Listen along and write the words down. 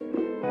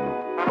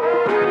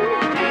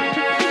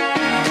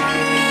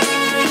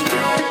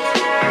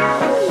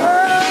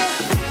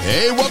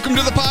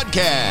Welcome to the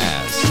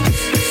podcast.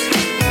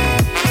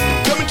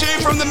 Coming to you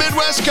from the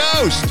Midwest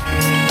Coast.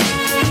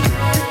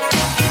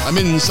 I'm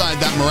inside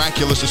that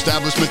miraculous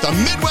establishment, the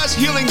Midwest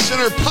Healing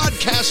Center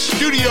Podcast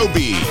Studio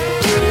B.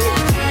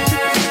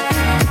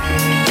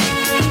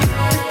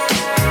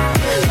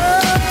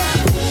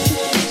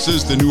 This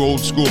is the new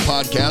old school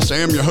podcast. I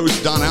am your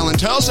host, Don Allen.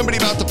 Tell somebody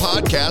about the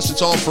podcast.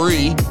 It's all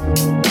free.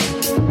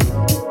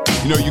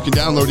 You know, you can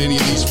download any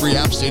of these free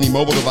apps to any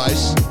mobile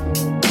device.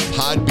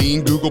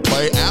 Podbean, Google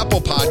Play,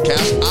 Apple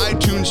Podcasts,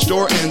 iTunes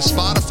Store, and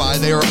Spotify.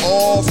 They are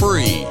all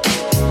free.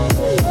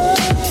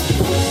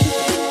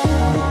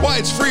 Why,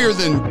 it's freer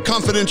than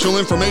confidential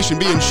information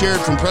being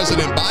shared from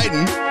President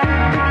Biden.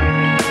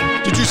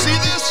 Did you see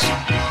this?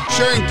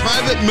 Sharing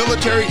private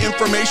military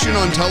information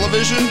on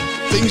television?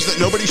 Things that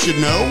nobody should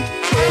know?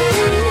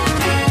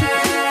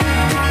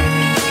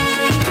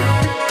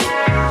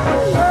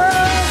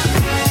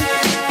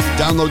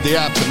 Download the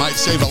apps. It might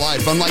save a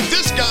life. Unlike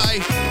this guy,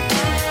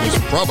 who's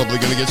probably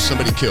going to get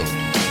somebody killed. And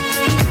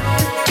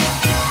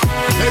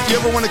if you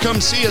ever want to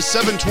come see us,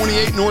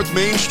 728 North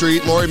Main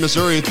Street, Laurie,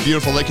 Missouri, at the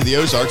beautiful Lake of the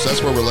Ozarks,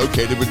 that's where we're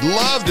located. We'd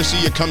love to see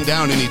you come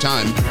down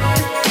anytime.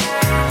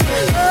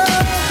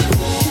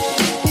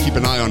 Keep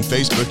an eye on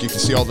Facebook. You can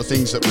see all the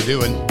things that we're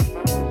doing.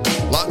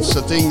 Lots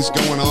of things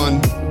going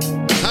on.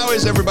 How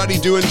is everybody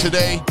doing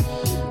today?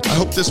 I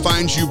hope this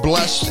finds you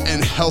blessed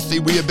and healthy.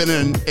 We have been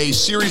in a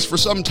series for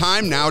some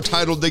time now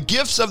titled The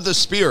Gifts of the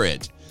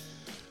Spirit.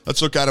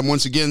 Let's look at them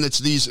once again. It's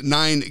these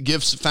 9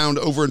 gifts found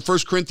over in 1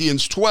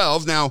 Corinthians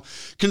 12. Now,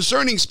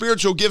 concerning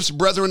spiritual gifts,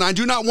 brethren, I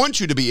do not want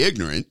you to be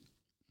ignorant.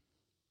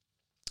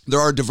 There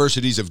are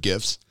diversities of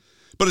gifts,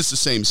 but it's the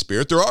same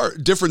Spirit. There are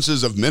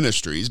differences of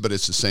ministries, but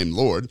it's the same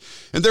Lord.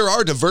 And there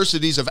are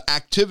diversities of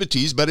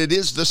activities, but it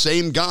is the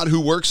same God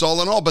who works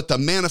all in all. But the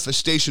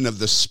manifestation of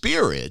the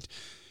Spirit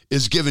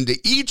is given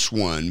to each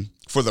one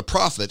for the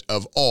profit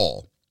of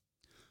all.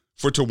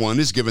 For to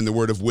one is given the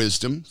word of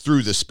wisdom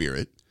through the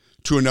Spirit,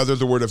 to another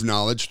the word of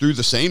knowledge through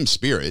the same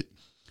Spirit,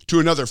 to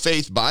another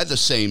faith by the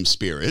same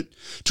Spirit,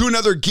 to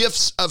another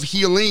gifts of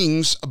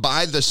healings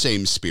by the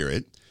same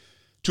Spirit,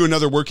 to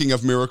another working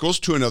of miracles,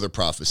 to another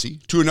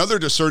prophecy, to another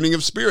discerning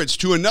of spirits,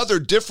 to another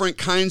different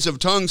kinds of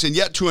tongues, and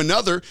yet to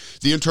another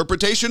the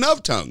interpretation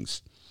of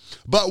tongues.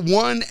 But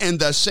one and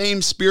the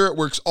same Spirit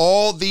works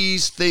all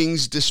these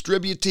things,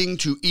 distributing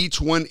to each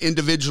one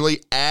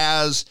individually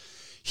as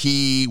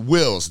he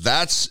wills.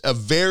 That's a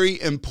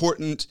very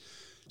important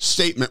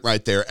statement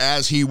right there,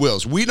 as he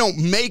wills. We don't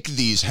make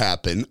these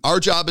happen. Our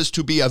job is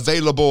to be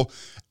available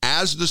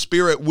as the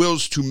Spirit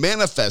wills to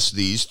manifest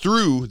these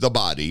through the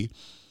body.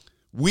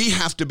 We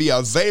have to be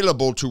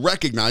available to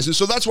recognize. And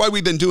so that's why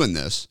we've been doing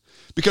this,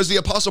 because the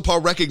Apostle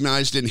Paul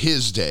recognized in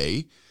his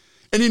day,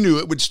 and he knew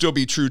it would still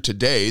be true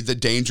today, the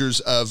dangers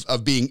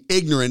of being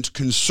ignorant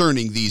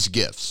concerning these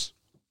gifts.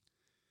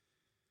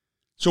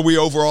 So we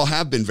overall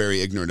have been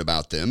very ignorant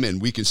about them, and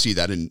we can see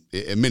that in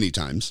many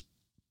times.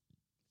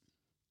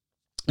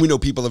 We know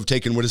people have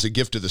taken what is a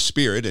gift of the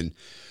Spirit, and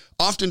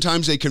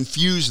oftentimes they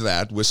confuse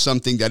that with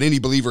something that any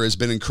believer has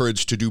been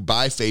encouraged to do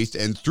by faith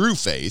and through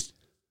faith.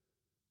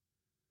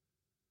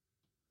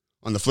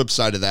 On the flip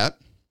side of that,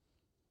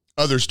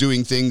 others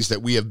doing things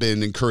that we have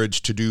been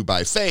encouraged to do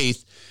by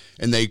faith,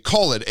 and they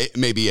call it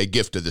maybe a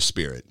gift of the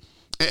Spirit.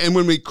 And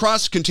when we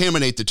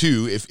cross-contaminate the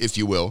two, if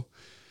you will,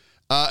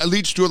 it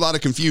leads to a lot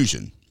of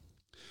confusion.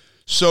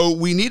 So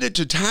we needed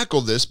to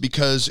tackle this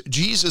because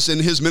Jesus in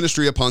his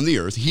ministry upon the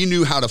earth, he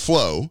knew how to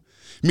flow,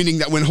 meaning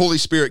that when Holy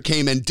Spirit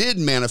came and did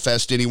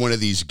manifest any one of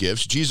these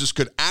gifts, Jesus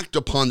could act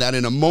upon that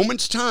in a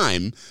moment's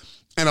time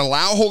and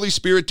allow Holy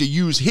Spirit to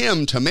use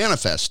him to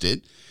manifest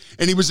it.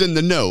 And he was in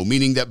the know,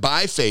 meaning that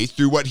by faith,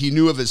 through what he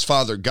knew of his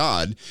Father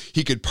God,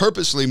 he could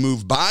purposely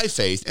move by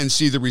faith and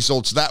see the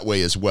results that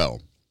way as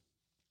well.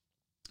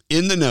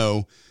 In the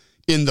know,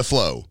 in the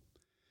flow.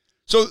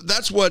 So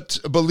that's what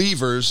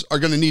believers are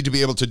going to need to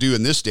be able to do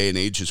in this day and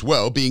age as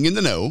well, being in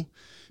the know,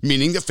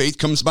 meaning that faith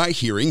comes by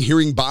hearing,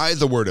 hearing by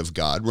the word of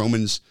God,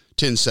 Romans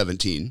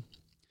 10:17.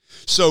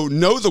 So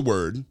know the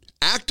word,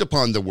 act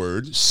upon the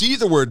word, see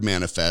the word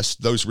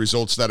manifest, those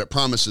results that it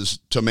promises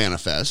to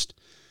manifest,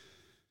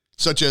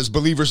 such as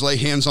believers lay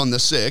hands on the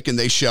sick and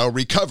they shall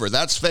recover.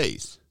 That's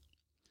faith.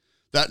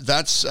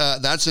 That's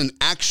an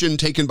action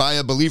taken by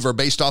a believer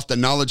based off the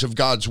knowledge of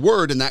God's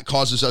word, and that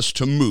causes us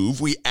to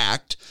move. We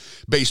act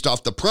based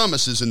off the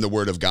promises in the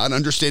word of God,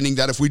 understanding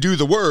that if we do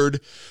the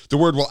word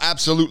will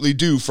absolutely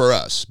do for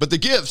us. But the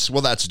gifts,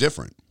 well, that's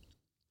different.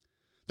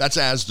 That's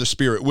as the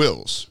Spirit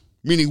wills,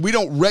 meaning we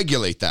don't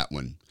regulate that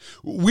one.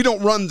 We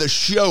don't run the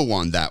show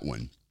on that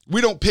one.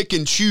 We don't pick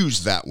and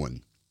choose that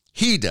one.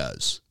 He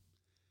does.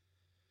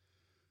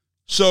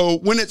 So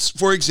when it's,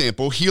 for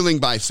example, healing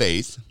by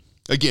faith,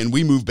 again,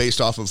 we move based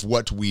off of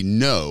what we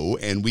know,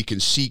 and we can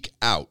seek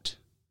out.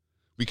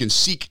 We can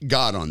seek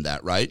God on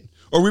that, right?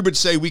 Or we would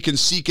say we can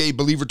seek a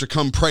believer to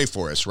come pray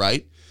for us,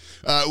 right?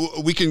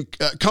 We can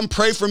come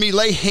pray for me,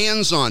 lay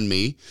hands on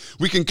me.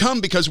 We can come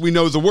because we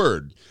know the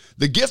word.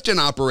 The gift in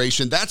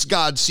operation, that's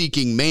God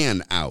seeking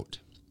man out.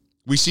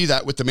 We see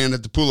that with the man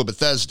at the pool of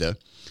Bethesda.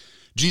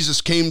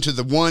 Jesus came to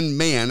the one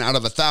man out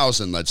of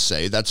 1,000, let's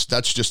say. That's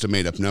just a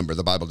made-up number.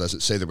 The Bible doesn't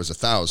say there was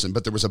 1,000,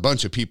 but there was a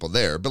bunch of people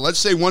there. But let's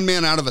say one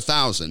man out of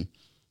 1,000.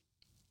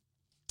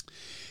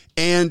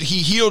 And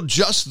he healed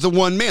just the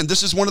one man.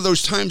 This is one of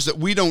those times that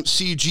we don't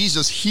see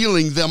Jesus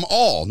healing them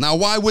all. Now,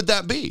 why would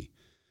that be?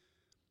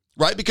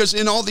 Right? Because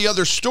in all the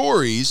other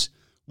stories,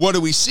 what do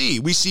we see?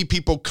 We see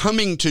people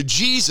coming to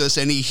Jesus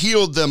and he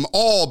healed them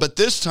all, but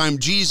this time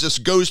Jesus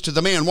goes to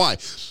the man. Why?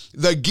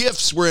 The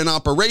gifts were in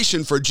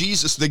operation for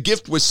Jesus. The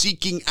gift was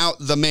seeking out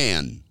the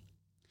man.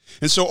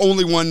 And so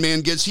only one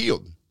man gets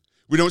healed.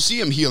 We don't see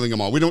him healing them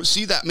all. We don't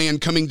see that man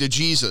coming to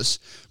Jesus.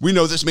 We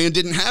know this man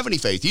didn't have any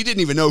faith. He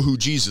didn't even know who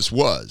Jesus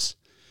was.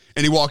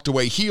 And he walked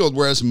away healed,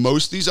 whereas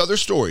most of these other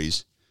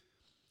stories,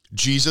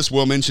 Jesus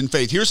will mention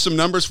faith. Here's some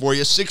numbers for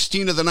you.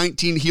 16 of the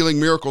 19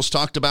 healing miracles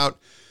talked about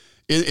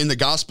in the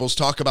Gospels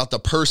talk about the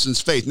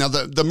person's faith. Now,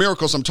 the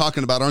miracles I'm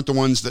talking about aren't the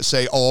ones that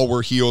say all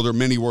were healed or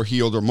many were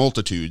healed or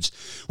multitudes.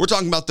 We're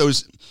talking about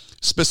those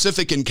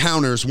specific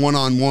encounters,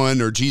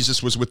 one-on-one, or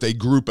Jesus was with a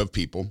group of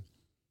people.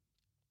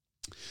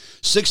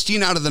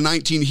 16 out of the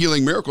 19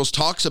 healing miracles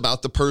talks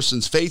about the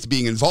person's faith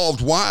being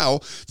involved,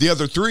 while the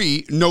other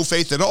 3, no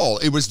faith at all.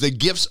 It was the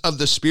gifts of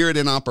the Spirit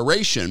in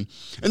operation.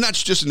 And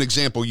that's just an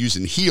example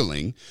using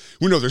healing.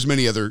 We know there's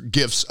many other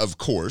gifts, of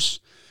course.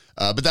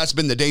 But that's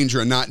been the danger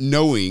in not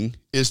knowing,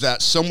 is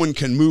that someone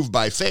can move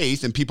by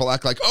faith and people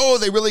act like, oh,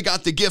 they really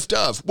got the gift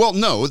of. Well,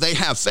 no, they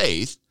have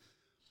faith.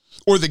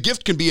 Or the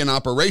gift can be in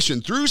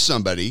operation through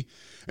somebody,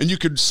 and you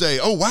could say,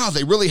 oh, wow,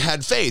 they really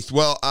had faith.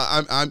 Well,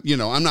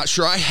 I'm not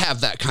sure I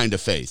have that kind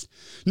of faith.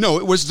 No,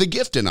 it was the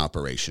gift in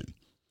operation.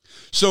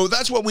 So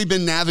that's what we've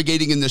been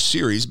navigating in this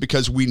series,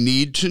 because we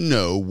need to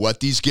know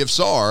what these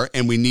gifts are,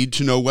 and we need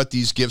to know what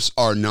these gifts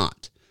are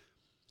not.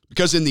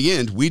 Because in the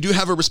end, we do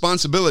have a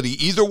responsibility.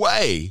 Either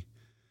way,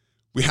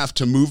 we have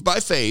to move by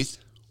faith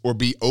or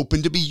be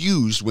open to be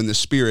used when the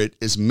Spirit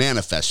is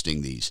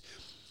manifesting these.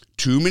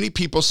 Too many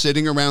people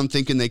sitting around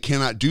thinking they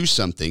cannot do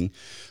something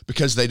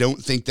because they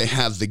don't think they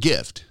have the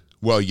gift.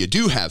 Well, you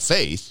do have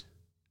faith.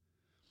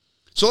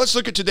 So let's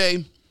look at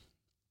today,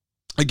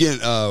 again,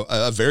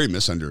 a very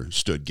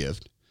misunderstood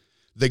gift.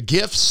 The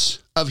gifts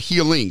of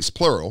healings,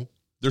 plural.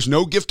 There's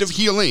no gift of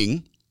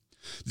healing.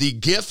 The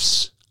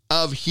gifts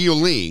of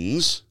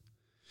healings,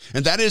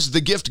 and that is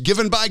the gift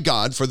given by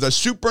God for the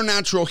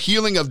supernatural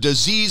healing of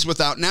disease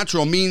without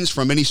natural means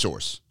from any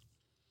source.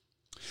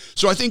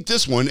 So I think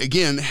this one,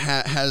 again,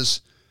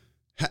 has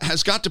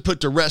got to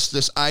put to rest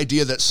this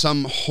idea that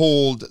some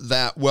hold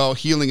that, well,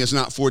 healing is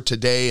not for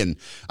today, and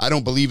I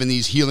don't believe in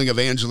these healing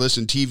evangelists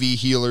and TV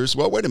healers.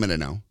 Well, wait a minute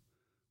now.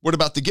 What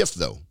about the gift,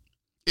 though?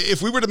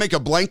 If we were to make a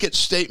blanket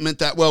statement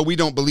that, well, we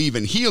don't believe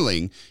in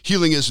healing,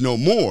 healing is no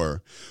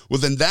more, well,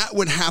 then that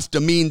would have to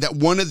mean that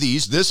one of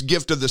these, this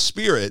gift of the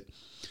Spirit,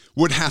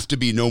 would have to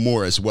be no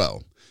more as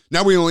well.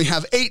 Now we only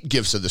have 8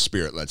 gifts of the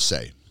Spirit, let's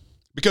say,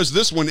 because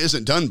this one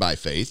isn't done by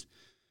faith.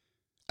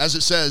 As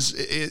it says,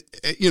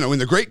 in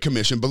the Great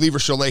Commission,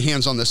 believers shall lay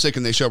hands on the sick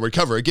and they shall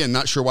recover. Again,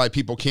 not sure why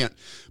people can't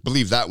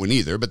believe that one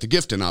either, but the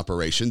gift in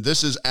operation,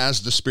 this is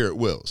as the Spirit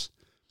wills.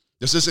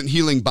 This isn't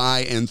healing by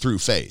and through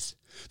faith.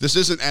 This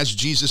isn't as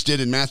Jesus did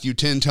in Matthew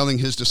 10, telling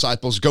his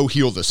disciples, go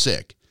heal the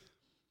sick.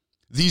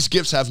 These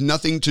gifts have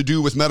nothing to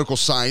do with medical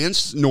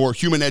science, nor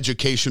human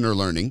education or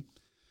learning.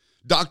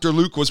 Dr.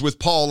 Luke was with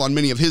Paul on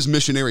many of his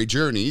missionary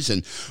journeys,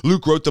 and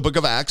Luke wrote the book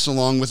of Acts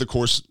along with, of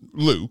course,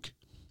 Luke.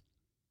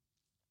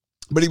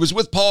 But he was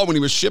with Paul when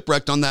he was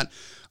shipwrecked on that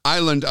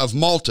island of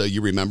Malta, you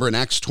remember, in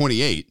Acts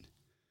 28.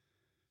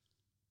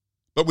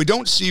 But we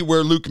don't see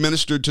where Luke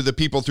ministered to the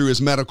people through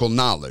his medical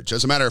knowledge.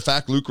 As a matter of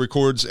fact, Luke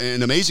records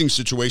an amazing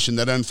situation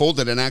that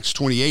unfolded in Acts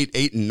 28,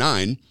 8 and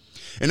 9.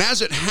 And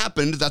as it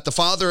happened that the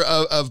father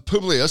of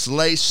Publius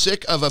lay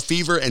sick of a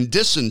fever and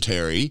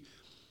dysentery,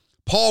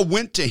 Paul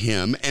went to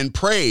him and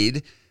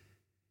prayed,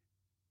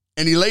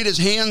 and he laid his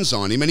hands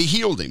on him and he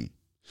healed him.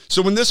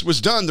 So when this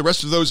was done, the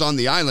rest of those on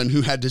the island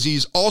who had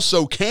disease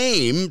also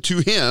came to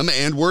him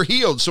and were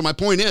healed. So my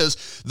point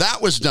is, that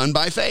was done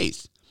by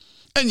faith.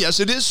 And yes,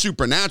 it is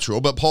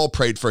supernatural, but Paul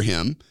prayed for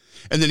him,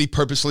 and then he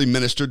purposely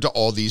ministered to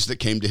all these that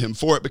came to him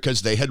for it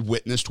because they had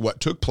witnessed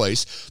what took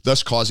place,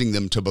 thus causing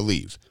them to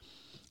believe.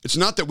 It's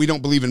not that we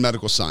don't believe in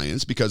medical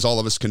science, because all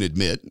of us can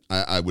admit,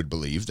 I would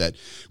believe, that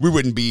we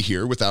wouldn't be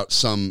here without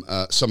some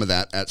of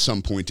that at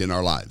some point in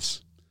our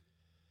lives.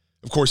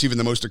 Of course, even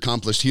the most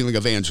accomplished healing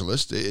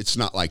evangelist, it's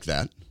not like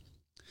that.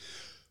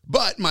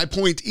 But my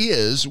point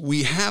is,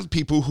 we have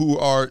people who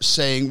are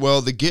saying,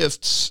 well, the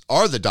gifts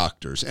are the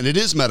doctors, and it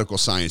is medical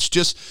science.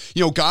 Just,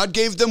 God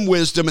gave them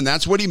wisdom, and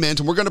that's what he meant,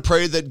 and we're going to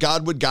pray that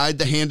God would guide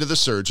the hand of the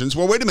surgeons.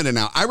 Well, wait a minute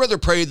now. I'd rather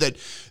pray that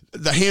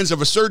the hands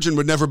of a surgeon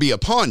would never be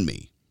upon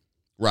me,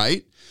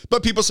 right?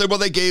 But people say, well,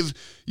 they gave,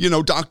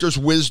 doctors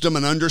wisdom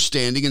and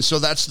understanding, and so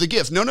that's the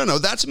gift. No,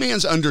 that's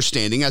man's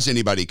understanding, as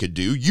anybody could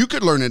do. You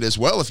could learn it as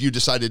well if you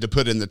decided to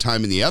put in the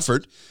time and the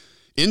effort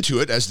into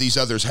it, as these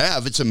others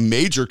have. It's a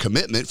major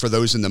commitment for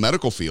those in the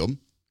medical field.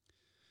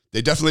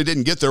 They definitely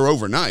didn't get there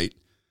overnight.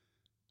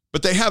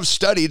 But they have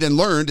studied and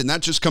learned, and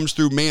that just comes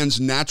through man's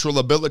natural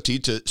ability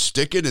to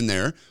stick it in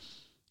there,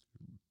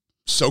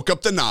 soak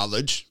up the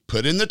knowledge,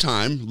 put in the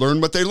time,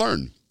 learn what they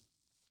learn.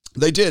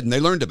 They did, and they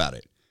learned about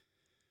it.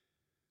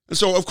 And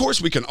so, of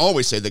course, we can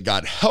always say that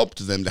God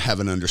helped them to have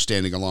an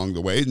understanding along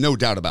the way. No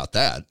doubt about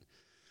that.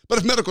 But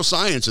if medical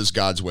science is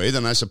God's way,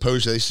 then I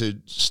suppose they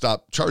should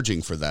stop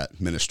charging for that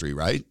ministry,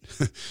 right?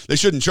 They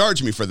shouldn't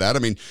charge me for that. I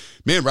mean,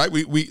 man, right?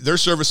 Their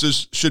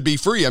services should be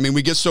free. I mean,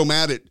 we get so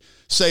mad at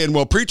saying,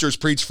 well, preachers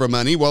preach for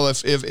money. Well,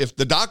 if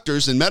the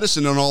doctors and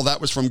medicine and all that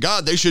was from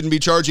God, they shouldn't be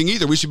charging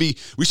either. We should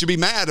be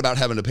mad about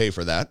having to pay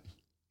for that.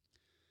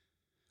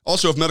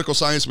 Also, if medical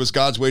science was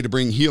God's way to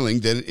bring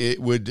healing, then it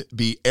would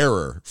be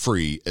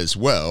error-free as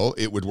well.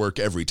 It would work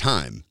every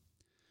time.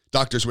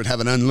 Doctors would have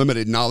an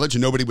unlimited knowledge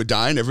and nobody would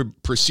die and every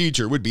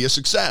procedure would be a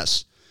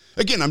success.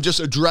 Again, I'm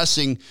just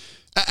addressing,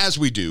 as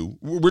we do,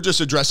 we're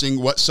just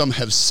addressing what some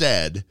have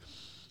said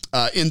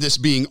in this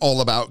being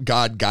all about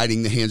God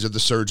guiding the hands of the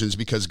surgeons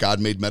because God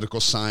made medical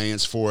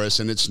science for us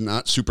and it's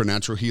not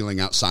supernatural healing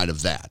outside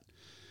of that.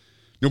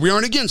 Now, we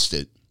aren't against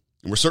it,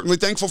 and we're certainly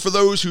thankful for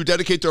those who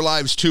dedicate their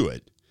lives to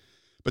it.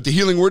 But the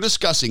healing we're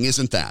discussing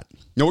isn't that.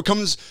 No, it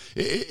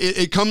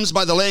comes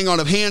by the laying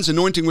on of hands,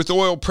 anointing with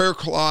oil, prayer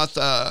cloth,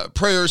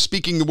 prayer,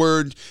 speaking the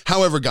word,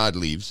 however God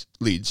leads.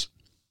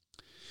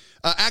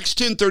 Acts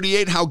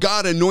 10:38, how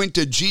God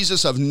anointed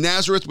Jesus of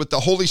Nazareth with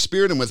the Holy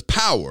Spirit and with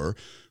power,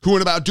 who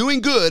went about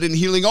doing good and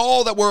healing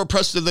all that were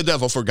oppressed of the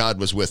devil, for God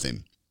was with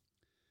him.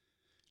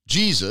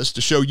 Jesus,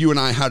 to show you and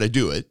I how to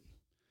do it,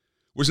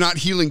 was not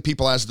healing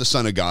people as the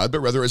Son of God,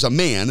 but rather as a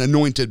man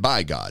anointed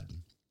by God.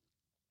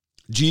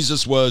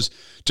 Jesus was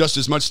just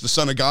as much the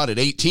Son of God at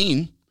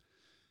 18,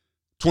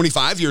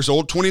 25 years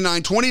old,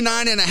 29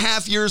 and a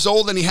half years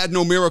old, and he had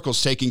no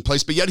miracles taking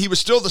place, but yet he was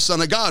still the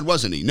Son of God,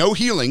 wasn't he? No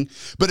healing,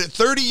 but at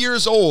 30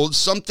 years old,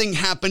 something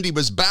happened. He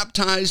was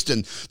baptized,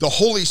 and the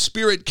Holy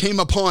Spirit came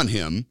upon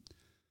him.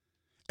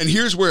 And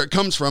here's where it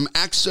comes from.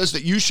 Acts says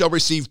that you shall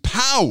receive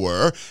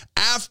power.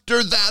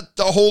 After that,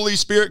 the Holy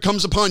Spirit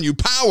comes upon you.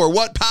 Power,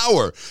 what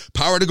power?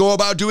 Power to go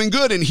about doing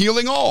good and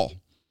healing all.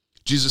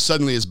 Jesus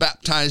suddenly is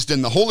baptized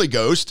in the Holy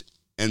Ghost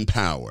and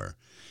power.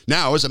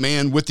 Now, as a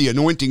man with the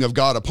anointing of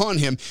God upon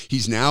him,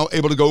 he's now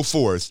able to go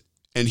forth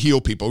and heal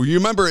people. You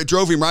remember it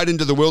drove him right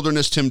into the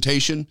wilderness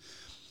temptation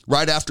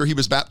right after he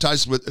was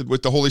baptized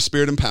with the Holy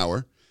Spirit and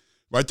power.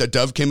 Right, that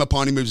dove came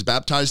upon him. He was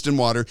baptized in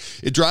water.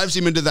 It drives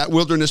him into that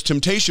wilderness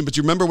temptation. But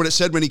you remember what it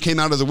said when he came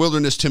out of the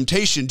wilderness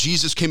temptation?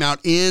 Jesus came out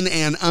in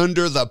and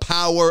under the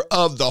power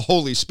of the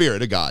Holy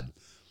Spirit of God.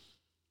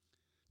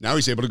 Now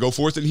he's able to go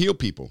forth and heal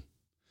people.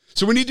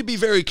 So we need to be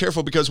very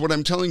careful because what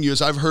I'm telling you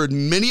is I've heard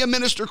many a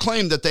minister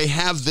claim that they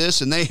have this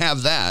and they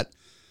have that.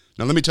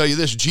 Now let me tell you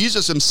this.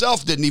 Jesus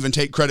himself didn't even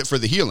take credit for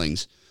the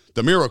healings,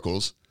 the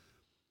miracles.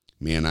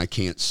 Man, I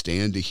can't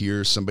stand to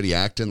hear somebody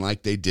acting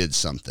like they did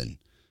something.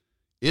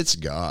 It's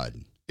God.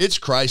 It's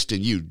Christ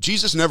in you.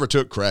 Jesus never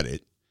took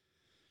credit.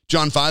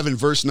 John 5 and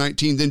verse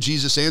 19, then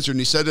Jesus answered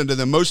and he said unto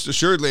them, most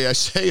assuredly I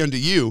say unto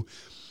you,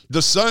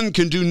 the Son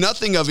can do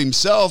nothing of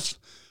himself,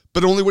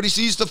 but only what he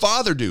sees the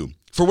Father do.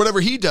 For whatever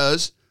he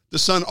does, the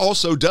Son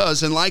also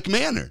does in like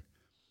manner.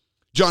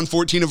 John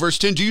 14 and verse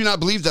 10, do you not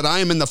believe that I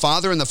am in the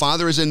Father and the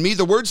Father is in me?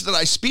 The words that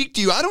I speak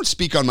to you, I don't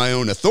speak on my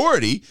own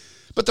authority,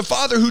 but the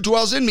Father who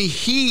dwells in me,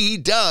 he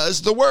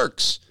does the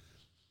works.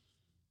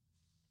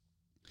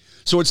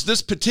 So it's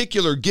this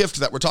particular gift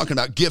that we're talking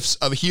about, gifts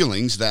of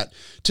healings, that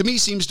to me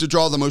seems to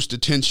draw the most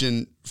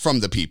attention from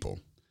the people.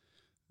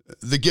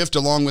 The gift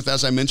along with,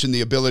 as I mentioned,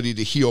 the ability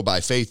to heal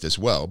by faith as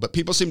well. But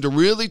people seem to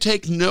really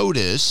take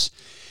notice.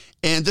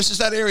 And this is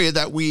that area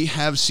that we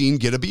have seen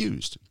get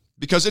abused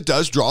because it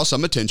does draw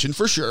some attention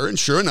for sure. And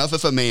sure enough,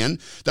 if a man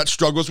that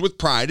struggles with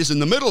pride is in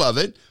the middle of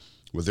it,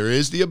 well, there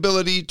is the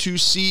ability to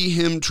see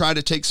him try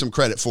to take some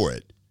credit for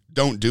it.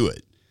 Don't do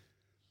it.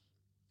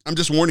 I'm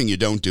just warning you,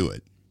 don't do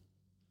it.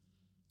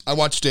 I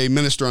watched a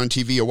minister on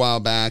TV a while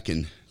back,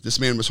 and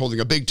this man was holding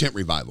a big tent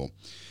revival.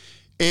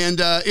 And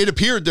it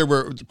appeared there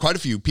were quite a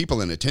few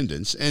people in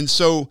attendance. And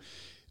so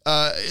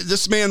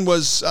this man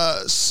was,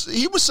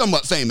 he was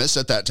somewhat famous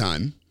at that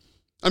time.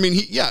 I mean,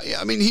 he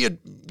had,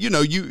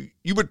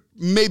 you would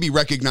maybe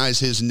recognize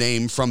his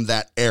name from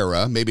that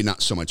era, maybe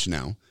not so much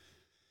now.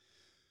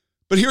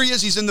 But here he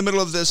is, he's in the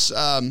middle of this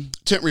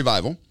tent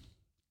revival,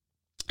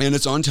 and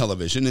it's on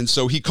television. And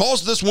so he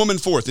calls this woman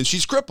forth, and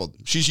she's crippled.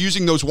 She's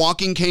using those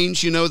walking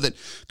canes, that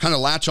kind of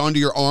latch onto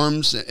your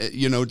arms,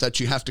 that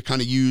you have to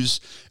kind of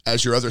use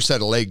as your other set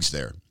of legs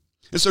there.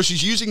 And so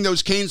she's using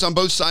those canes on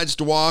both sides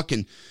to walk,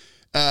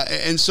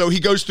 and so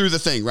he goes through the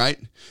thing, right?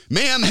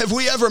 Ma'am, have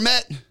we ever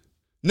met?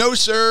 No,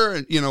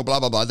 sir, blah,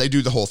 blah, blah. They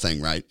do the whole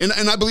thing, right?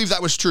 And I believe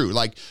that was true.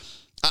 Like,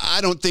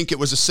 I don't think it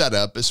was a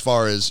setup as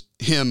far as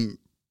him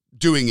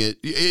doing it.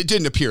 It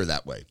didn't appear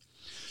that way.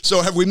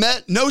 So have we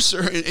met? No,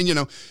 sir.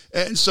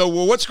 And so,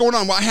 well, what's going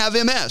on? Well, I have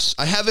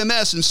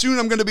MS. And soon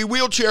I'm going to be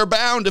wheelchair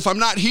bound if I'm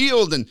not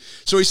healed. And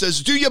so he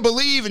says, do you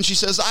believe? And she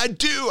says, I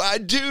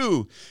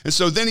do. And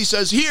so then he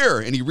says, here.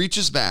 And he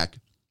reaches back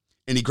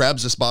and he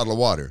grabs this bottle of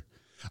water.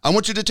 I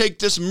want you to take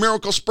this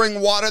miracle spring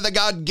water that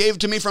God gave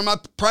to me from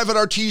a private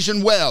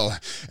artesian well.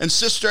 And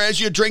sister, as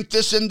you drink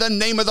this in the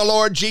name of the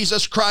Lord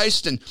Jesus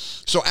Christ. And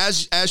so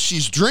as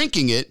she's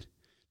drinking it,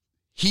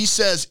 he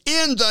says,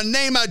 in the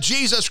name of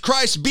Jesus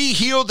Christ, be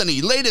healed. And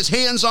he laid his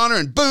hands on her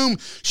and boom,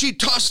 she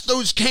tossed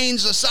those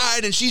canes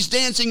aside and she's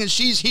dancing and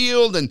she's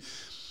healed. And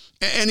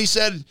he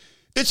said,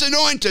 it's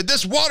anointed.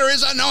 This water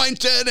is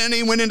anointed. And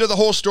he went into the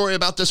whole story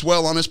about this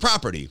well on his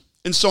property.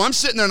 And so I'm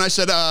sitting there and I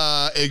said,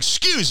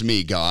 excuse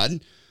me, God.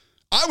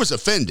 I was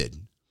offended.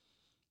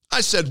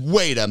 I said,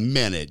 wait a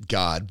minute,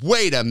 God,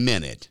 wait a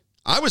minute.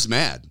 I was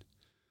mad.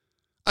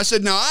 I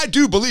said, now I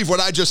do believe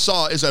what I just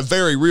saw is a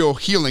very real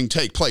healing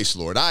take place,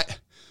 Lord. I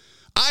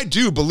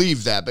do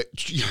believe that,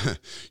 but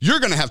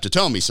you're going to have to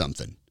tell me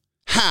something.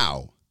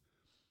 How?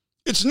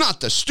 It's not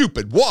the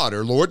stupid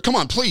water, Lord. Come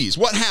on, please.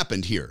 What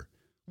happened here?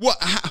 What?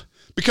 How?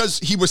 Because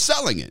he was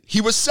selling it. He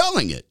was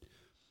selling it.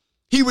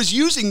 He was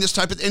using this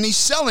type of, and he's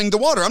selling the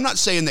water. I'm not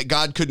saying that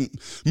God couldn't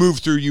move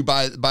through you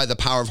by the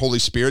power of Holy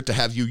Spirit to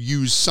have you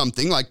use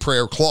something like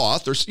prayer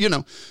cloth or,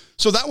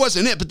 so that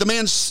wasn't it. But the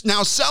man's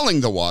now selling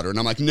the water. And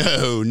I'm like,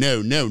 no,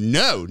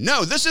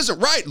 this isn't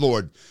right,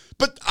 Lord.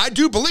 But I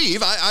do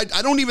believe, I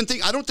don't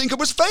think it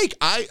was fake.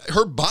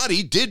 Her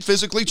body did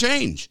physically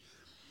change.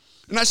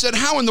 And I said,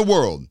 how in the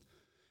world?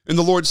 And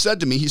the Lord said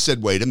to me, he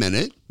said, wait a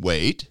minute,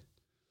 wait.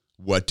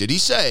 What did he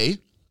say?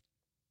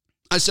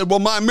 I said, well,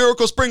 my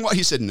miracle spring water.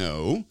 He said,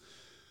 no.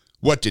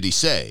 What did he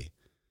say?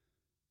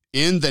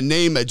 In the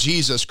name of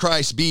Jesus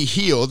Christ, be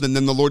healed. And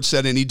then the Lord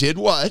said, and he did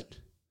what?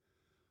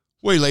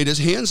 Well, he laid his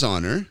hands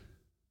on her.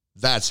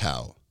 That's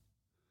how.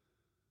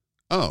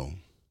 Oh.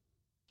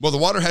 Well, the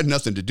water had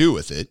nothing to do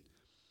with it.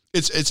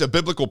 It's a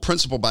biblical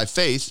principle by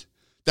faith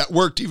that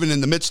worked even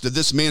in the midst of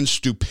this man's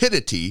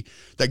stupidity,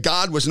 that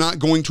God was not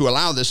going to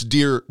allow this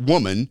dear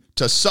woman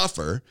to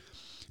suffer.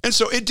 And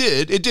so it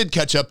did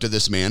catch up to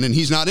this man, and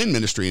he's not in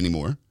ministry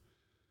anymore.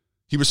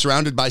 He was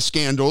surrounded by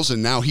scandals,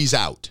 and now he's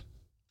out.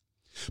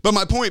 But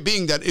my point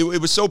being that it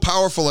was so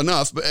powerful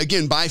enough, but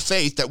again, by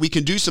faith, that we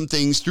can do some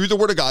things through the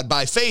word of God,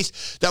 by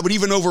faith, that would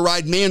even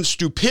override man's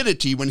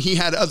stupidity when he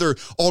had other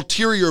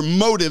ulterior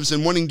motives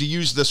in wanting to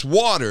use this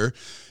water,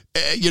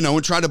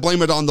 and try to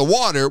blame it on the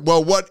water.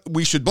 Well, what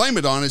we should blame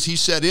it on is he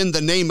said, in the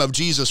name of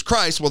Jesus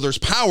Christ. Well, there's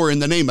power in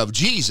the name of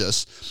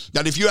Jesus,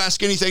 that if you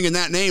ask anything in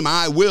that name,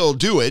 I will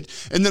do it.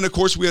 And then, of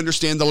course, we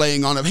understand the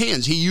laying on of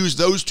hands. He used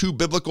those two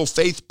biblical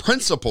faith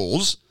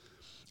principles,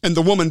 and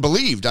the woman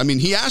believed. I mean,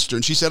 he asked her,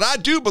 and she said, I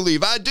do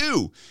believe, I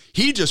do.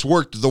 He just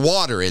worked the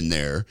water in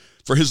there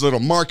for his little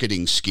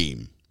marketing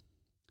scheme.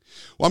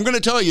 Well, I'm going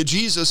to tell you,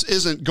 Jesus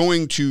isn't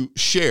going to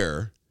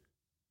share.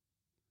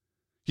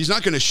 He's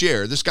not going to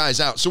share. This guy's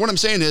out. So what I'm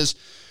saying is,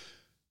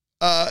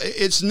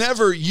 it's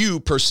never you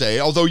per se,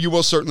 although you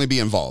will certainly be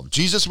involved.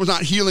 Jesus was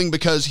not healing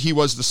because he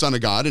was the Son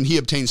of God and he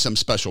obtained some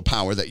special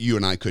power that you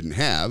and I couldn't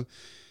have.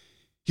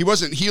 He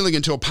wasn't healing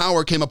until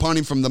power came upon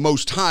him from the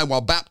Most High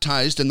while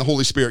baptized and the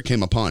Holy Spirit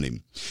came upon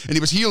him. And he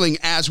was healing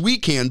as we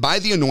can by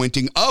the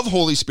anointing of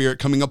Holy Spirit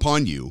coming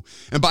upon you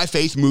and by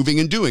faith moving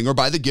and doing, or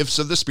by the gifts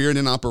of the Spirit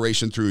in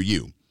operation through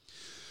you.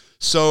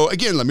 So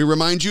again, let me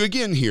remind you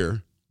again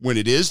here. When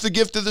it is the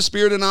gift of the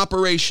Spirit in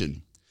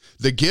operation,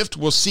 the gift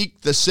will seek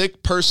the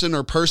sick person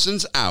or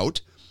persons out,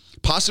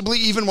 possibly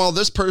even while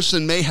this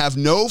person may have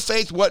no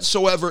faith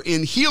whatsoever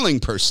in healing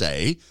per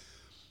se.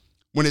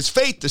 When it's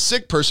faith, the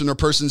sick person or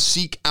persons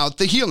seek out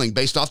the healing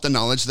based off the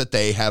knowledge that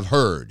they have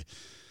heard.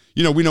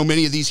 We know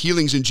many of these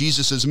healings in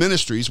Jesus'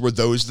 ministries were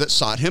those that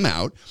sought him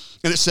out.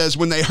 And it says,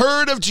 when they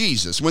heard of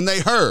Jesus, and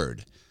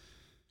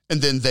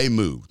then they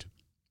moved.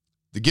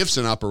 The gifts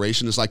in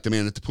operation is like the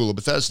man at the pool of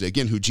Bethesda,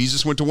 again, who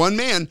Jesus went to one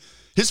man.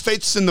 His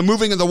faith's in the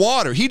moving of the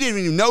water. He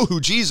didn't even know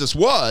who Jesus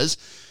was,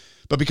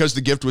 but because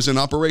the gift was in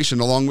operation,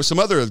 along with some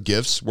other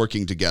gifts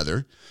working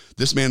together,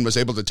 this man was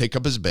able to take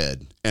up his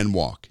bed and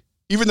walk,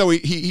 even though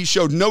he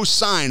showed no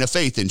sign of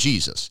faith in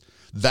Jesus.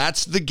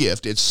 That's the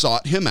gift. It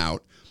sought him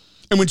out.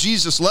 And when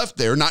Jesus left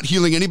there, not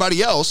healing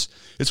anybody else,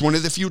 it's one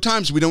of the few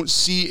times we don't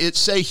see it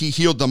say he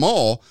healed them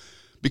all,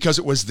 because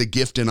it was the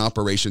gift in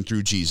operation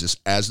through Jesus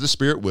as the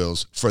Spirit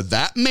wills for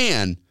that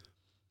man.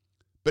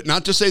 But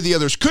not to say the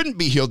others couldn't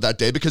be healed that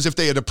day, because if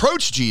they had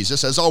approached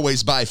Jesus, as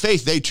always by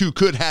faith, they too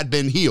could have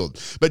been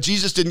healed. But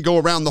Jesus didn't go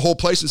around the whole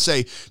place and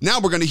say, now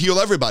we're going to heal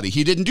everybody.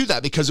 He didn't do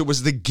that because it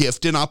was the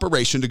gift in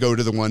operation to go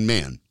to the one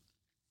man.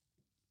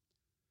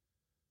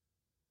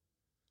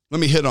 Let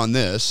me hit on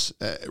this.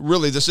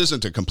 Really, this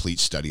isn't a complete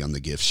study on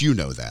the gifts. You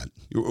know that.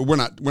 We're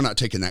not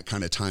taking that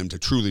kind of time to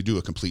truly do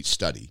a complete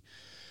study.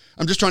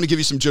 I'm just trying to give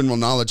you some general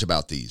knowledge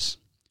about these.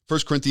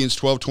 1 Corinthians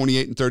 12,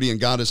 28 and 30, and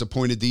God has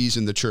appointed these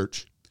in the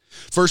church.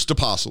 First,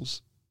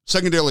 apostles.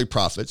 Secondarily,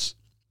 prophets.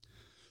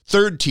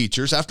 Third,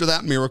 teachers. After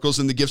that, miracles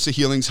and the gifts of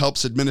healings,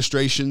 helps,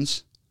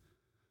 administrations,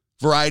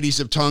 varieties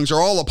of tongues.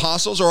 Are all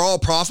apostles? Are all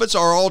prophets?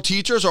 Are all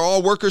teachers? Are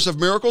all workers of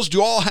miracles?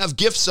 Do all have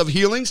gifts of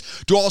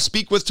healings? Do all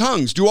speak with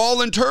tongues? Do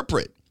all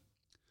interpret?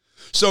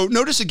 So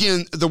notice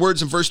again the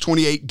words in verse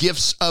 28,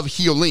 gifts of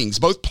healings,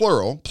 both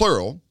plural.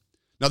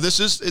 Now this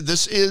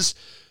is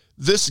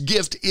this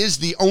gift is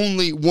the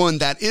only one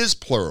that is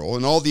plural,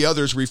 and all the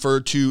others refer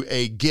to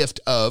a gift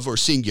of or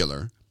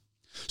singular.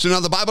 So now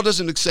the Bible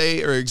doesn't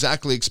say or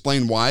exactly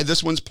explain why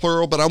this one's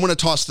plural, but I want to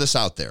toss this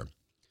out there.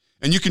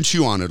 And you can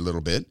chew on it a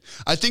little bit.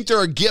 I think there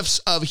are gifts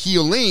of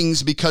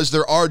healings because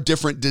there are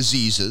different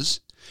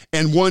diseases,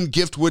 and one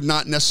gift would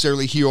not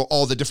necessarily heal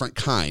all the different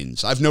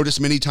kinds. I've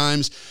noticed many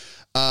times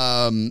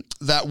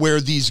that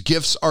where these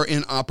gifts are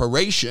in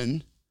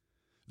operation,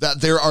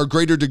 that there are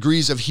greater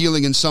degrees of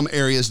healing in some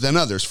areas than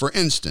others. For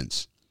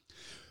instance,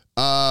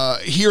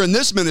 here in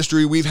this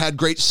ministry, we've had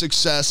great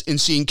success in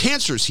seeing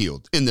cancers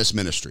healed in this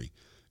ministry,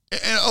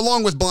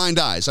 along with blind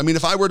eyes. I mean,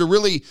 if I were to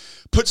really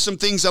put some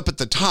things up at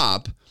the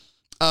top,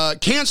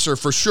 cancer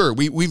for sure.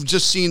 We've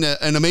just seen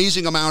an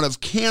amazing amount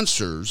of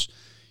cancers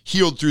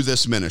healed through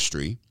this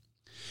ministry.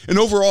 And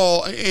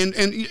overall,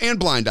 and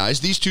blind eyes,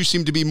 these two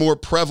seem to be more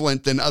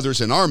prevalent than others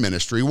in our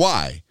ministry.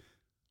 Why?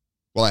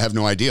 Well, I have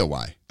no idea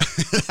why.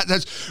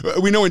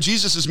 We know in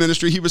Jesus'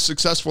 ministry, he was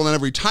successful in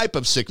every type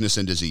of sickness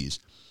and disease.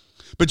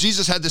 But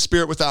Jesus had the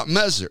Spirit without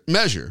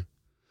measure.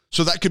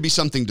 So that could be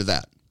something to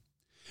that.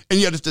 And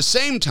yet at the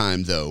same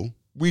time, though,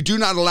 we do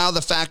not allow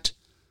the fact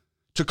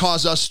to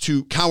cause us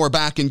to cower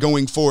back in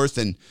going forth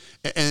and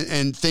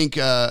think,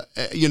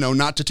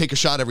 not to take a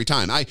shot every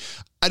time. I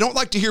don't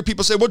like to hear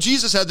people say, well,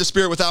 Jesus had the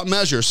Spirit without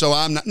measure, so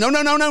I'm not.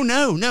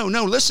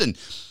 No. Listen,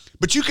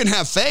 but you can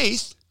have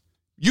faith.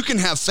 You can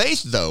have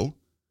faith, though.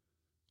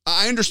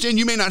 I understand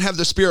you may not have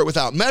the Spirit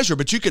without measure,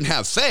 but you can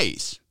have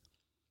faith.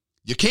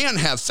 You can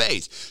have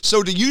faith.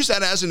 So to use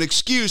that as an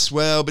excuse,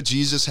 well, but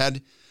Jesus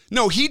had...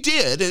 No, he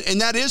did,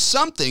 and that is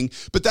something,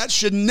 but that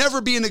should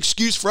never be an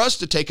excuse for us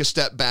to take a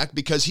step back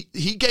because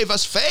he gave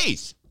us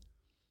faith.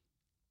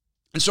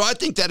 And so I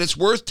think that it's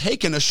worth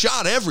taking a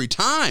shot every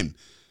time.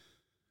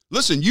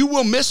 Listen, you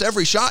will miss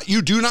every shot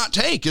you do not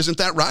take. Isn't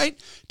that right?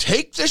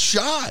 Take the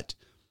shot.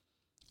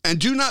 And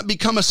do not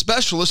become a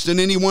specialist in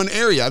any one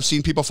area. I've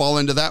seen people fall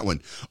into that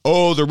one.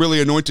 Oh, they're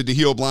really anointed to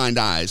heal blind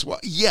eyes. Well,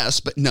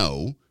 yes, but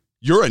no.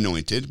 You're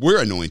anointed.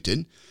 We're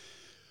anointed.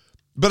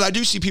 But I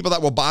do see people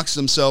that will box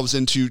themselves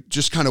into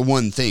just kind of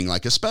one thing,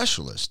 like a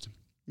specialist.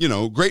 You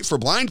know, great for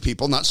blind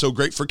people, not so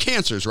great for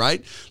cancers,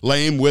 right?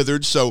 Lame,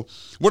 withered. So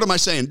what am I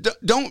saying?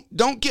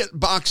 Don't get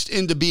boxed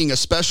into being a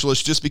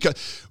specialist just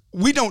because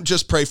we don't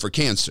just pray for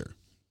cancer.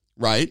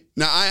 Right?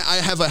 Now, I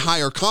have a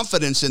higher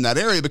confidence in that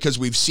area because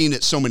we've seen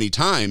it so many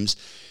times.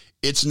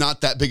 It's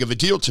not that big of a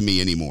deal to me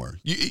anymore.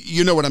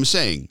 You know what I'm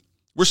saying?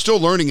 We're still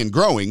learning and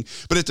growing,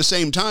 but at the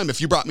same time,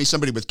 if you brought me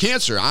somebody with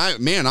cancer,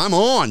 I'm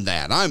on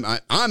that.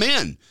 I'm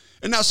in.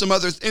 And now some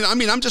other,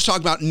 I'm just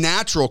talking about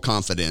natural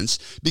confidence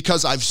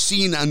because I've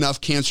seen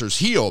enough cancers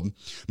healed.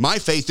 My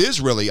faith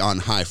is really on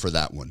high for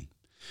that one.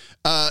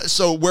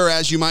 So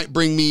whereas you might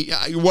bring me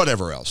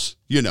whatever else,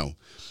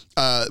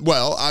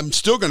 I'm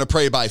still going to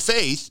pray by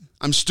faith.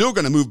 I'm still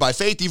going to move by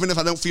faith, even if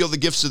I don't feel the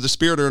gifts of the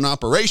Spirit are in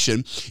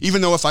operation,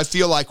 even though if I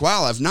feel like,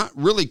 wow, I've not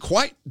really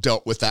quite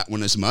dealt with that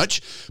one as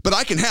much, but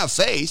I can have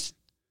faith.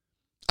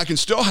 I can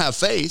still have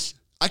faith.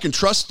 I can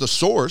trust the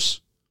source.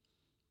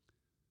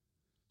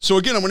 So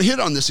again, I'm going to hit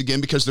on this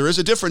again because there is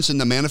a difference in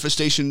the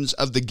manifestations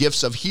of the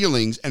gifts of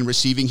healings and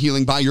receiving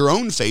healing by your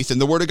own faith in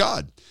the Word of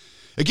God.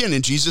 Again,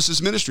 in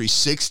Jesus' ministry,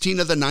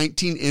 16 of the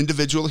 19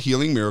 individual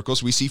healing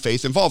miracles, we see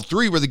faith involved.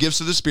 3 were the gifts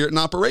of the Spirit in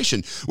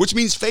operation, which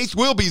means faith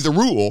will be the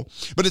rule,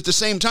 but at the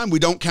same time, we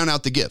don't count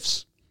out the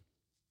gifts.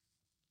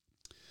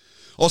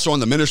 Also on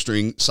the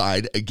ministering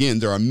side, again,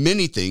 there are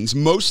many things,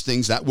 most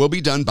things that will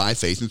be done by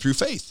faith and through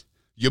faith.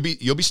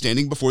 You'll be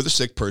standing before the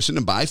sick person,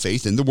 and by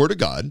faith in the Word of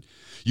God,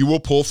 you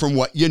will pull from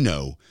what you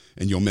know,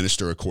 and you'll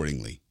minister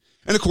accordingly.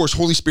 And of course,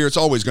 Holy Spirit's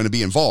always going to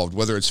be involved,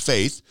 whether it's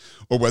faith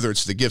or whether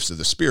it's the gifts of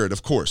the Spirit.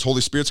 Of course, Holy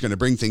Spirit's going to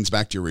bring things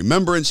back to your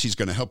remembrance. He's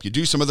going to help you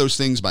do some of those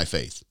things by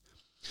faith.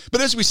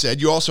 But as we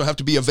said, you also have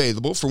to be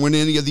available for when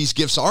any of these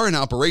gifts are in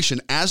operation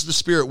as the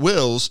Spirit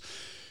wills.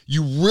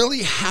 You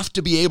really have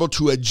to be able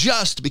to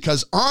adjust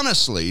because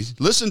honestly,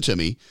 listen to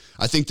me,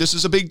 I think this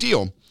is a big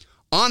deal.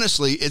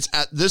 Honestly, it's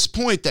at this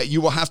point that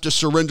you will have to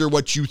surrender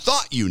what you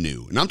thought you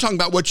knew. And I'm talking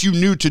about what you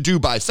knew to do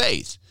by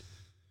faith.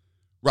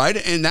 Right?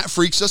 And that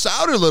freaks us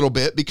out a little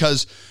bit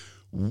because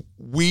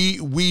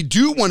we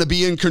do want to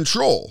be in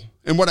control.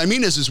 And what I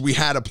mean is we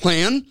had a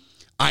plan.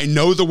 I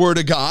know the Word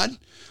of God.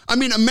 I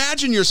mean,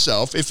 imagine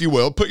yourself, if you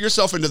will, put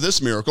yourself into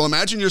this miracle.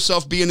 Imagine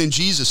yourself being in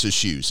Jesus'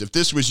 shoes, if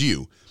this was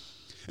you.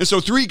 And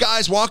so 3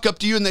 guys walk up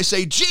to you and they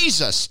say,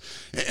 Jesus,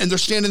 and they're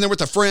standing there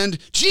with a friend.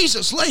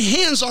 Jesus, lay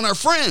hands on our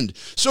friend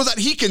so that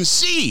he can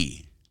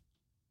see.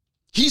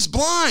 He's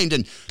blind.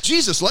 And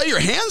Jesus, lay your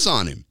hands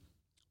on him.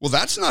 Well,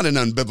 that's not an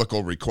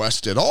unbiblical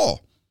request at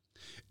all.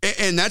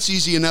 And that's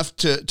easy enough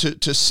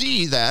to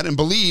see that and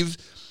believe.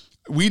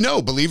 We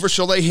know believers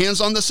shall lay hands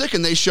on the sick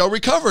and they shall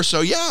recover. So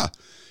yeah,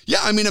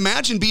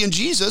 imagine being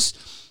Jesus.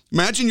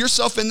 Imagine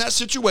yourself in that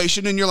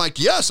situation and you're like,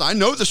 yes, I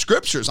know the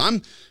scriptures.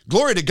 I'm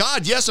glory to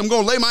God. Yes, I'm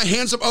going to lay my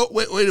hands up. Oh,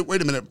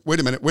 wait a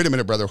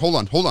minute, brother. Hold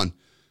on.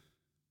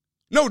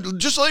 No,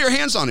 just lay your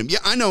hands on him. Yeah,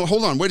 I know.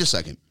 Hold on. Wait a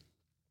second.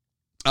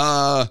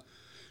 No,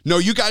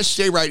 you guys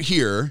stay right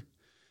here.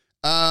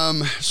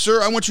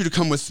 Sir, I want you to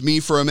come with me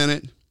for a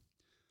minute.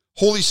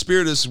 Holy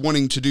Spirit is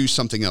wanting to do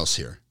something else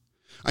here.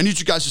 I need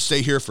you guys to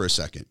stay here for a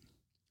second.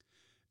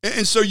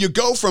 And so you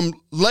go from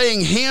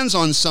laying hands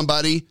on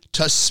somebody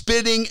to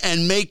spitting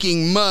and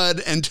making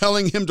mud and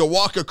telling him to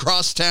walk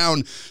across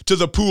town to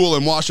the pool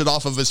and wash it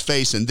off of his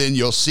face, and then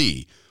you'll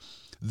see.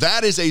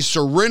 That is a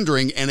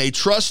surrendering and a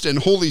trust in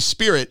Holy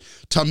Spirit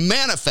to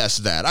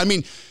manifest that. I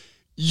mean,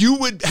 you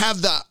would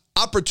have the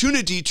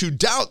opportunity to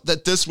doubt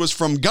that this was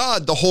from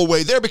God the whole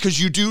way there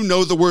because you do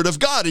know the word of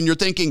God, and you're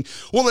thinking,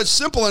 well, it's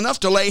simple enough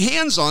to lay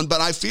hands on,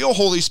 but I feel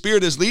Holy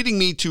Spirit is leading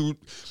me to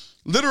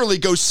literally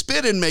go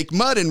spit and make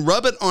mud and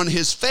rub it on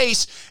his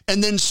face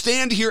and then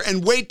stand here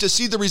and wait to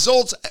see the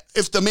results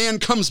if the man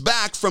comes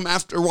back from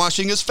after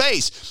washing his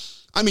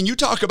face. I mean, you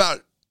talk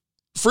about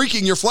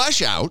freaking your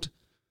flesh out.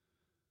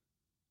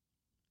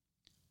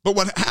 But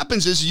what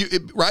happens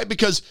is, right,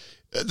 because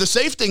the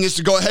safe thing is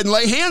to go ahead and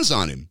lay hands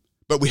on him.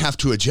 But we have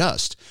to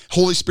adjust.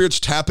 Holy Spirit's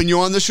tapping you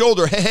on the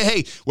shoulder.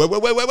 Hey,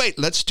 wait.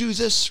 Let's do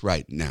this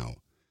right now.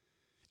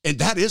 And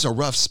that is a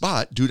rough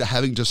spot due to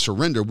having to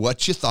surrender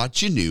what you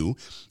thought you knew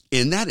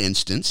in that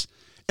instance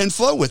and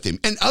flow with him.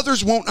 And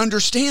others won't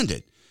understand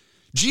it.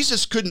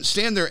 Jesus couldn't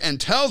stand there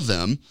and tell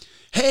them,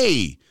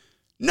 hey,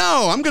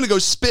 no, I'm going to go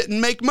spit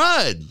and make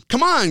mud.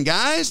 Come on,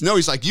 guys. No,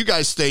 he's like, you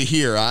guys stay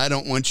here. I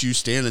don't want you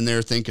standing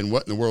there thinking,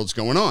 what in the world's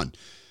going on?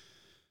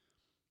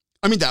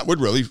 I mean, that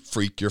would really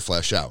freak your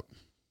flesh out.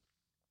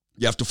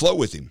 You have to flow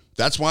with him.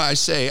 That's why I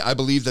say I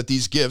believe that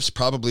these gifts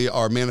probably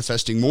are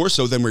manifesting more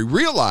so than we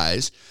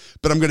realize.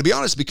 But I'm going to be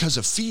honest, because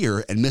of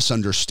fear and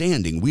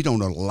misunderstanding, we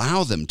don't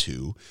allow them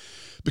to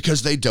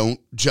because they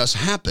don't just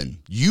happen.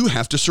 You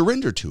have to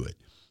surrender to it.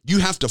 You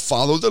have to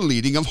follow the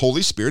leading of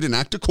Holy Spirit and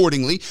act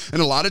accordingly.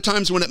 And a lot of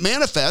times when it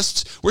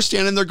manifests, we're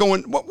standing there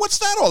going, what's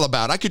that all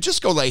about? I could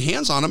just go lay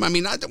hands on him. I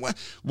mean,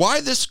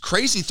 why this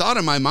crazy thought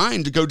in my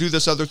mind to go do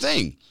this other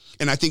thing?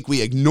 And I think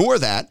we ignore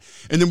that,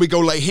 and then we go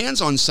lay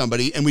hands on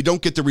somebody, and we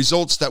don't get the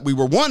results that we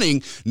were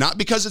wanting, not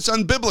because it's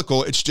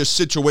unbiblical, it's just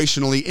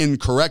situationally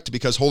incorrect,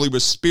 because Holy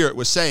Spirit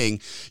was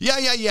saying,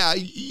 yeah,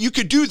 you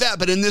could do that,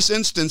 but in this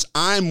instance,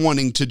 I'm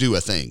wanting to do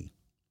a thing.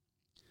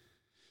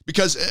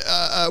 Because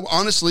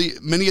honestly,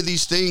 many of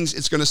these things,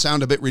 it's going to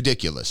sound a bit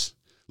ridiculous.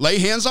 Lay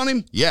hands on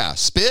him? Yeah.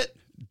 Spit?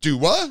 Do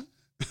what?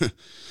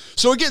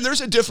 So again, there's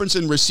a difference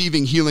in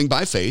receiving healing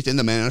by faith and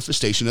the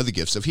manifestation of the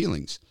gifts of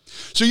healings.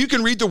 So you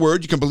can read the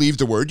word, you can believe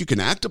the word, you can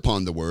act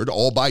upon the word,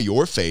 all by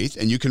your faith,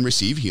 and you can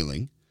receive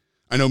healing.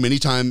 I know many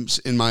times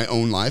in my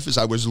own life as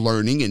I was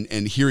learning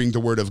and hearing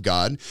the word of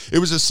God, it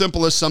was as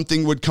simple as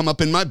something would come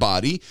up in my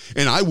body,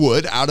 and I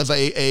would, out of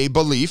a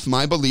belief,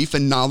 my belief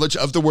and knowledge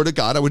of the word of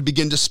God, I would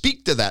begin to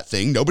speak to that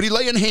thing. Nobody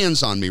laying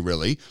hands on me,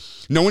 really.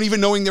 No one even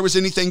knowing there was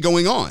anything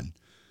going on.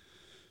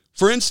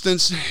 For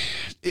instance,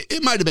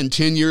 it might have been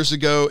 10 years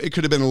ago. It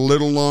could have been a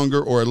little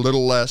longer or a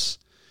little less.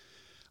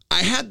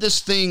 I had this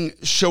thing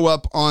show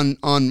up on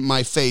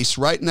my face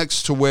right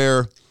next to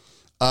where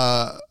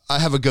I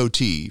have a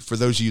goatee, for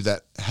those of you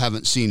that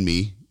haven't seen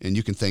me, and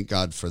you can thank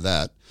God for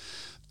that.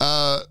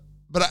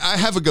 But I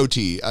have a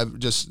goatee.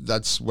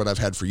 That's what I've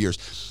had for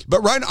years.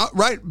 But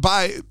right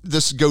by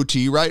this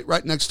goatee,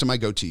 right next to my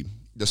goatee,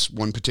 this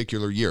one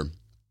particular year,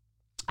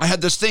 I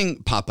had this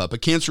thing pop up. A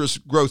cancerous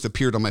growth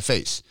appeared on my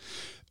face.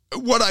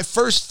 What I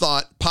first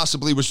thought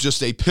possibly was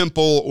just a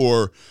pimple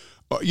or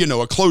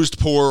a closed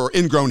pore or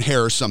ingrown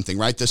hair or something,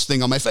 right? This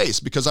thing on my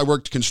face, because I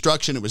worked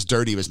construction. It was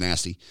dirty. It was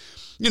nasty.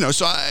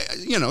 So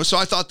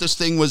I thought this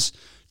thing was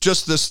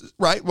just this,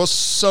 right? Well,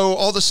 so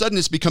all of a sudden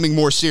it's becoming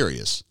more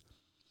serious.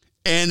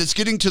 And it's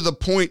getting to the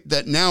point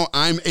that now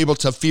I'm able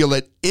to feel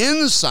it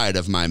inside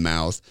of my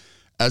mouth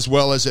as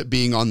well as it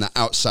being on the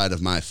outside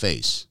of my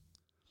face.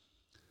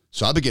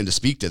 So I began to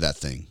speak to that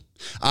thing.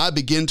 I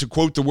began to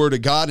quote the word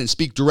of God and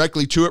speak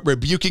directly to it,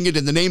 rebuking it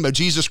in the name of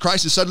Jesus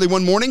Christ. And suddenly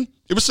one morning,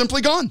 it was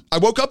simply gone. I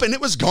woke up and it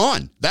was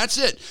gone. That's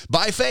it.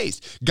 By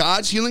faith,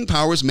 God's healing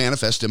power is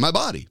manifest in my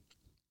body.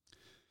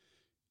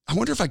 I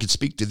wonder if I could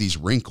speak to these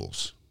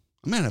wrinkles.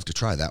 I might have to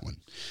try that one.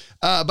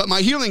 But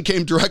my healing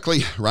came directly,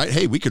 right?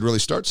 Hey, we could really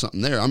start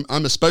something there.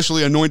 I'm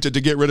especially anointed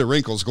to get rid of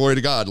wrinkles. Glory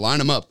to God. Line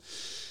them up.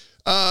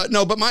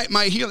 No, but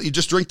my healing, you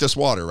just drink this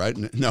water, right?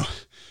 No.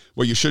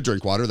 Well, you should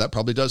drink water. That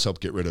probably does help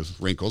get rid of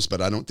wrinkles, but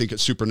I don't think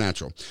it's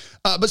supernatural.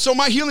 But so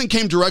my healing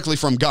came directly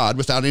from God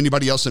without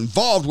anybody else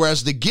involved,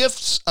 whereas the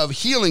gifts of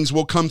healings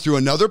will come through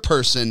another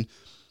person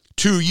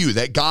to you,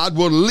 that God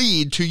will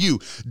lead to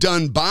you,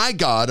 done by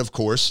God, of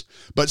course,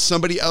 but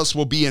somebody else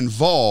will be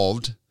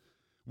involved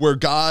where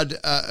God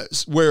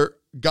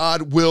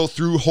will,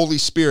 through Holy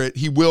Spirit,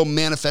 he will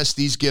manifest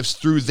these gifts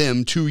through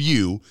them to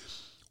you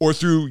or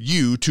through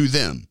you to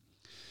them.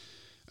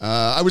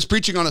 I was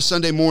preaching on a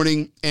Sunday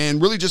morning, and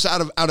really just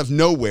out of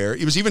nowhere,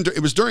 it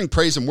was during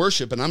praise and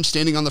worship, and I'm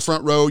standing on the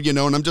front row, and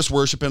I'm just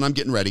worshiping, I'm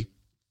getting ready.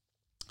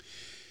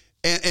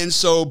 And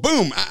so,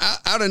 boom,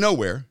 out of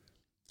nowhere,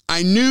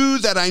 I knew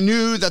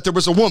that there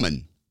was a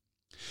woman,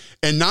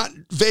 and not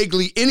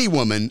vaguely any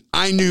woman,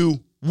 I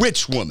knew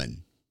which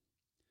woman.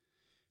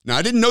 Now,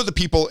 I didn't know the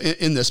people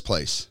in this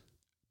place,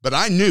 but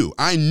I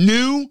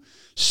knew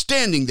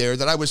standing there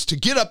that I was to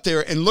get up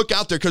there and look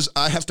out there because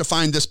I have to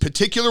find this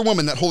particular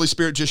woman that Holy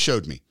Spirit just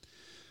showed me.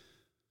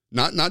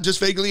 Not just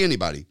vaguely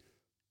anybody.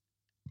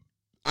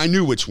 I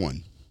knew which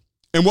one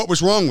and what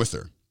was wrong with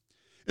her.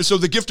 And so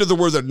the gift of the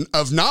word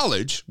of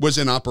knowledge was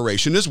in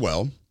operation as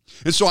well.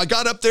 And so I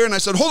got up there and I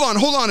said, hold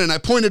on. And I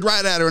pointed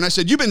right at her and I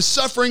said, you've been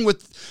suffering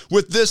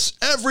with this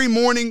every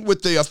morning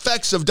with the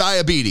effects of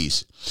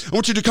diabetes. I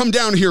want you to come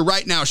down here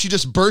right now. She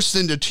just burst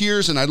into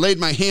tears and I laid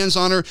my hands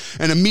on her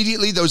and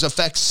immediately those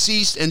effects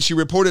ceased. And she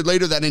reported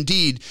later that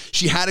indeed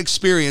she had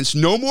experienced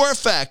no more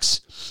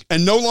effects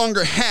and no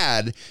longer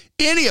had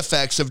any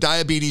effects of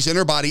diabetes in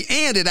her body.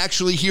 And it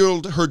actually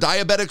healed her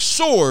diabetic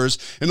sores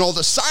and all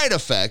the side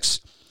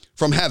effects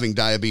from having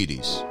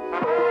diabetes.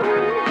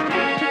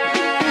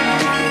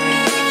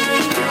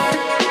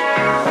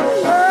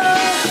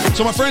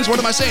 So my friends, what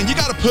am I saying? You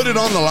got to put it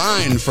on the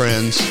line,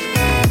 friends.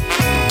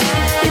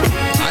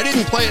 I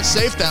didn't play it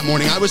safe that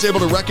morning. I was able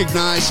to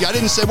recognize, I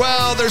didn't say,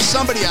 well, there's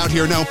somebody out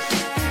here. No,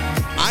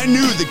 I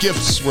knew the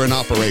gifts were in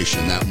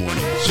operation that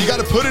morning. So you got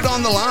to put it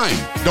on the line.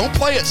 Don't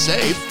play it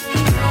safe.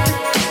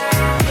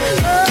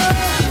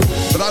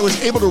 But I was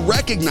able to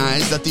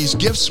recognize that these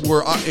gifts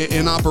were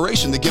in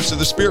operation. The gifts of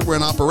the Spirit were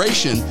in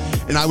operation.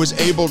 And I was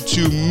able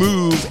to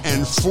move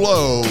and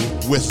flow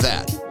with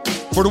that.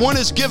 For the one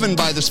is given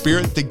by the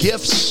Spirit the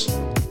gifts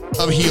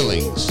of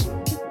healings,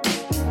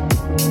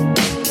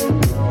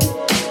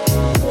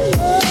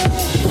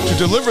 to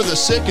deliver the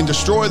sick and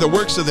destroy the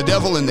works of the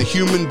devil in the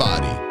human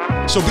body.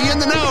 So be in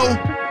the know,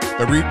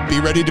 but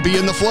be ready to be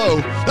in the flow.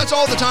 That's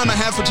all the time I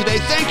have for today.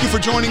 Thank you for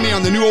joining me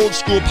on the New Old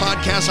School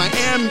Podcast. I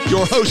am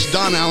your host,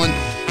 Don Allen.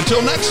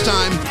 Until next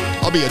time,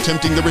 I'll be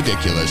attempting the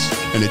ridiculous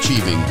and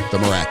achieving the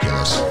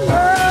miraculous.